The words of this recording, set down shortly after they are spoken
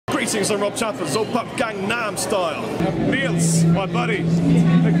Greetings, I'm Rob Chappers, Zop Up Gang NAMM style. Niels, my buddy,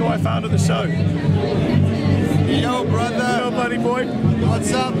 look who I found at the show. Yo, brother. Yo, buddy boy.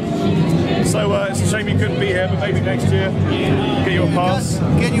 What's up? So it's a shame you couldn't be here, but maybe next year, get you a pass.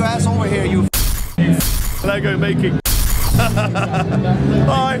 Get your ass over here, you Lego making.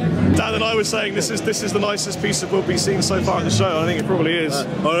 Hi. Dan and I were saying this is the nicest piece of wood we've seen so far at the show. I think it probably is.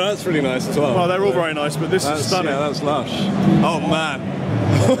 Oh, that's really nice as well. Well, they're all very nice, but this is stunning. Yeah, that's lush. Oh man.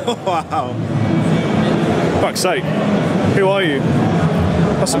 Wow. Fuck's sake. Who are you?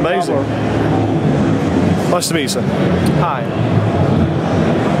 That's amazing. Nice to meet you, sir. Hi.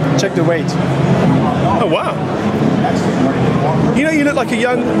 Check the weight. Oh wow. You know, you look like a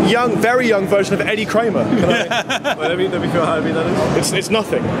young, very young version of Eddie Kramer. Can I? Let me feel how heavy that is. It's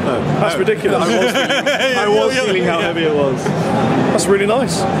nothing. No. That's ridiculous. I was feeling how heavy it was. That's really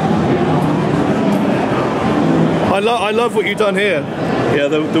nice. I love what you've done here. Yeah,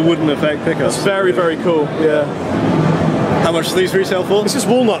 the wooden effect pickups. It's very, very cool. Yeah. How much do these retail for? This is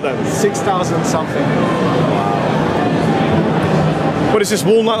walnut then? 6,000 something. What is this,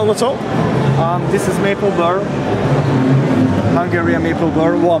 walnut on the top? This is maple burr. Hungarian maple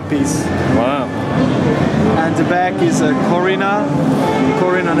burr, one piece. Wow. And the back is a Corina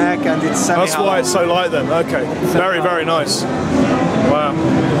neck, and it's semi-hollow. That's why it's so light then. Okay. Very, very nice. Wow.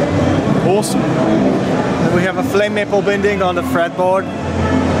 Awesome. And we have a flame maple binding on the fretboard.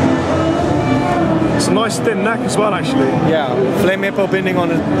 It's a nice thin neck as well, actually. Yeah, flame maple binding on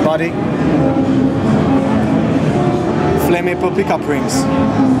the body. Flame maple pickup rings.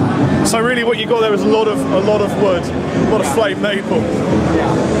 So really, what you got there is a lot of wood, a lot of flame maple.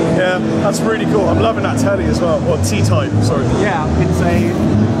 Yeah, that's really cool. I'm loving that telly as well. What T-type? Sorry. Yeah, it's a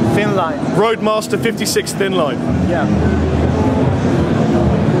thin line. Roadmaster 56 thin line. Yeah.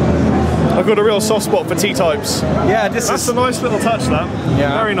 I've got a real soft spot for T-types. Yeah, that's a nice little touch. That.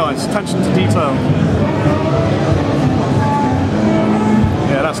 Yeah. Very nice. Attention to detail.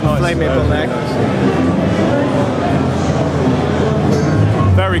 Yeah, that's nice. Flame maple neck. Nice.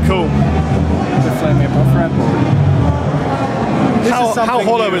 Very cool. The flame maple fretboard. How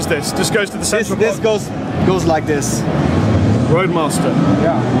hollow is this? Just goes to the central. This goes like this. Roadmaster.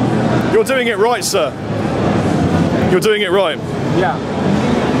 Yeah. You're doing it right, sir. You're doing it right. Yeah.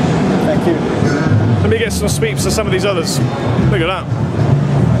 Thank you. Let me get some sweeps of some of these others. Look at that.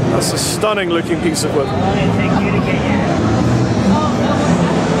 That's a stunning looking piece of wood.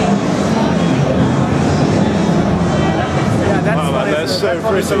 That's so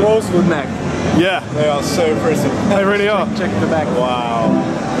pretty. It's a rosewood neck. Yeah. They are so pretty. They really are. Check the back. Wow.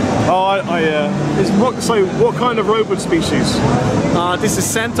 Oh, so what kind of rosewood species? This is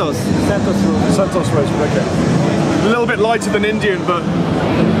Santos. Santos rosewood. Santos rosewood, okay. A little bit lighter than Indian, but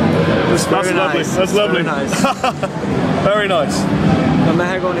that's lovely. Nice. That's lovely. Very nice. Very nice. The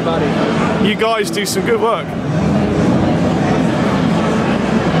mahogany body. You guys do some good work.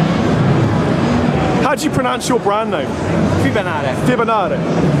 How do you pronounce your brand name? Fibenare. Fibenare.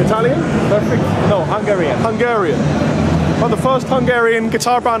 Italian? Perfect. No, Hungarian. Hungarian. Well, the first Hungarian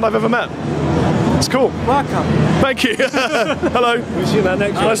guitar band I've ever met. It's cool. Welcome. Thank you. Hello. You see that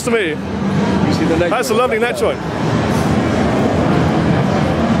neck joint? Nice to meet you. You see the neck That's a lovely neck joint.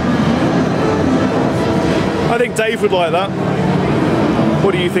 I think Dave would like that.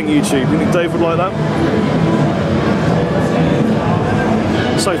 What do you think, YouTube? Do you think Dave would like that?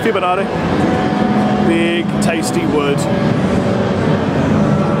 So, Fibenare. Big, tasty wood.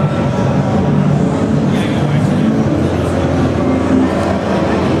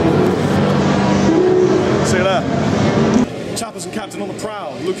 See you there. Chappers and Captain on the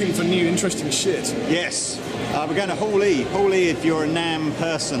prowl, looking for new interesting shit. Yes. We're going to Hall E. Hall E, if you're a NAMM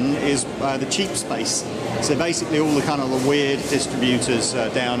person, is the cheap space. So basically all the kind of the weird distributors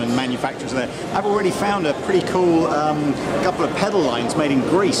down and manufacturers there. I've already found a pretty cool couple of pedal lines made in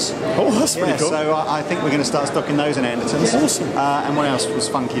Greece. Oh, that's pretty cool. So I think we're going to start stocking those in Andertons. Awesome. And what else was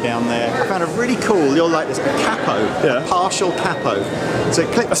funky down there? I found a really cool, you'll like this, a capo. Yeah. A partial capo. So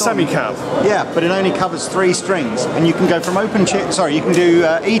it clips A semi-cap. Yeah, but it only covers 3 strings. And you can go from you can do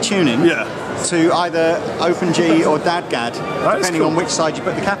E-tuning. Yeah. To either open G or DADGAD, depending on which side you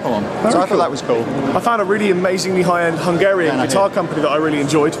put the capo on. So I thought that was cool. I found a really amazingly high-end Hungarian guitar company that I really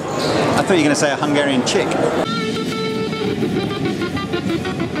enjoyed. I thought you were going to say a Hungarian chick.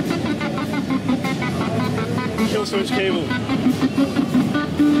 Kill switch cable.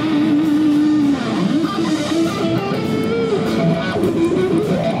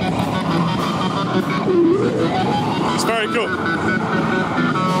 It's very cool.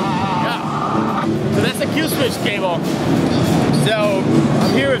 So that's a kill switch cable. So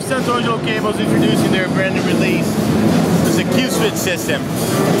I'm here with Sense Original Cables introducing their brand new release. It's a kill switch system.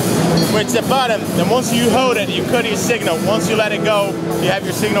 which the bottom, and once you hold it, you cut your signal. Once you let it go, you have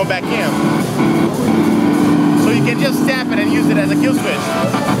your signal back in. So you can just tap it and use it as a kill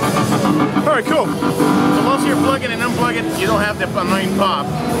switch. Very cool. So once you're plugging and unplugging, you don't have the annoying pop.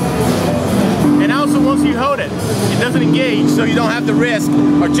 And also once you hold it, it doesn't engage, so you don't have the risk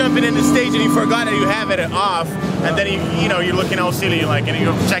of jumping in the stage and you forgot that you have it off, and then you know you're looking all silly, like, and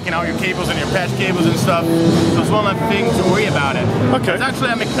you're checking out your cables and your patch cables and stuff. So it's one of the things to worry about it. Okay. It's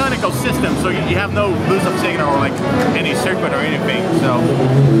actually a mechanical system, so you have no lose of signal or like any circuit or anything. So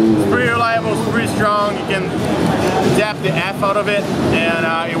it's pretty reliable, it's pretty strong. You can zap the F out of it, and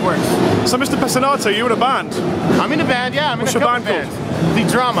it works. So Mr. Pesanato, you in a band? I'm in a band, yeah. What's your band called?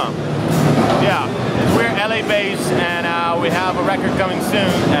 The Drama. Yeah, we're LA based, and we have a record coming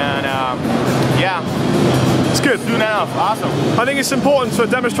soon, and yeah. It's good. Soon enough, awesome. I think it's important for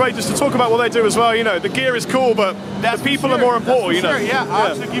demonstrators to talk about what they do as well. You know, the gear is cool, but the people are more important, you know. Sure, yeah, I'll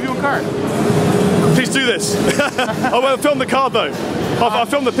actually give you a card. Please do this. I won't film the card though. I'll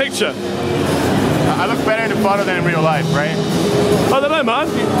film the picture. I look better in the photo than in real life, right? I don't know, man.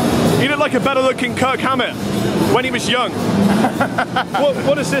 You look like a better looking Kirk Hammett when he was young.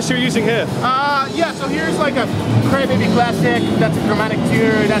 What is this you're using here? Yeah, so here's like a Crybaby Classic. That's a chromatic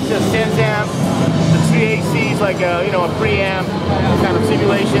tuner. That's a Sense amp. The 3AC is like a, you know, a preamp kind of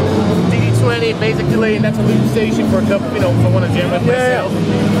simulation. DD20 basically, and that's a loop station for a couple, you know, if I want to jam with myself.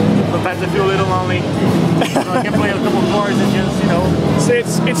 Sometimes I feel a little lonely. So I can play a couple chords and just, you know. See,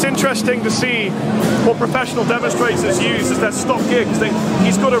 it's interesting to see what professional demonstrators use as their stock gear, because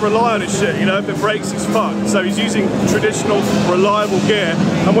he's got to rely on his shit, you know. If it breaks, he's fucked. So he's using traditional, reliable gear,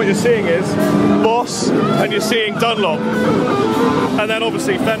 and what you're seeing is Boss, and you're seeing Dunlop, and then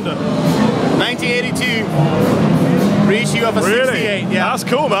obviously Fender. 1982 reissue of a 68. Yeah, that's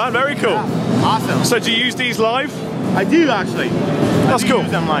cool, man. Very cool. Yeah. Awesome. So do you use these live? I do actually. That's cool.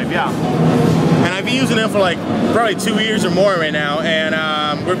 Use them live, yeah. And I've been using them for like probably 2 years or more right now, and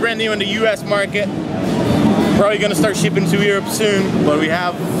we're brand new in the US market. Probably going to start shipping to Europe soon, but we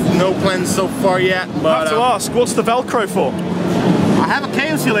have no plans so far yet. But I have to ask, what's the Velcro for? I have a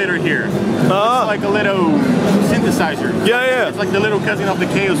K oscillator here. It's like a little synthesizer. Yeah. It's like the little cousin of the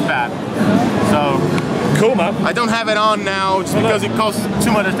Chaos pad. So cool, man. I don't have it on now just because it costs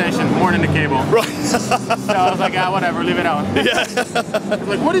too much attention, more than the cable. Right. So I was like, whatever, leave it on. Yeah. It's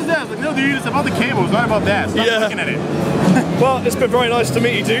like, what is that? I was like, no, dude, it's about the cable. It's not about that. Stop looking at it. Well, it's been very nice to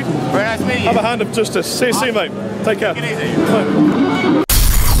meet you, dude. Very nice meeting you. Have a hand of justice. See you soon, mate. Take care. Take it easy.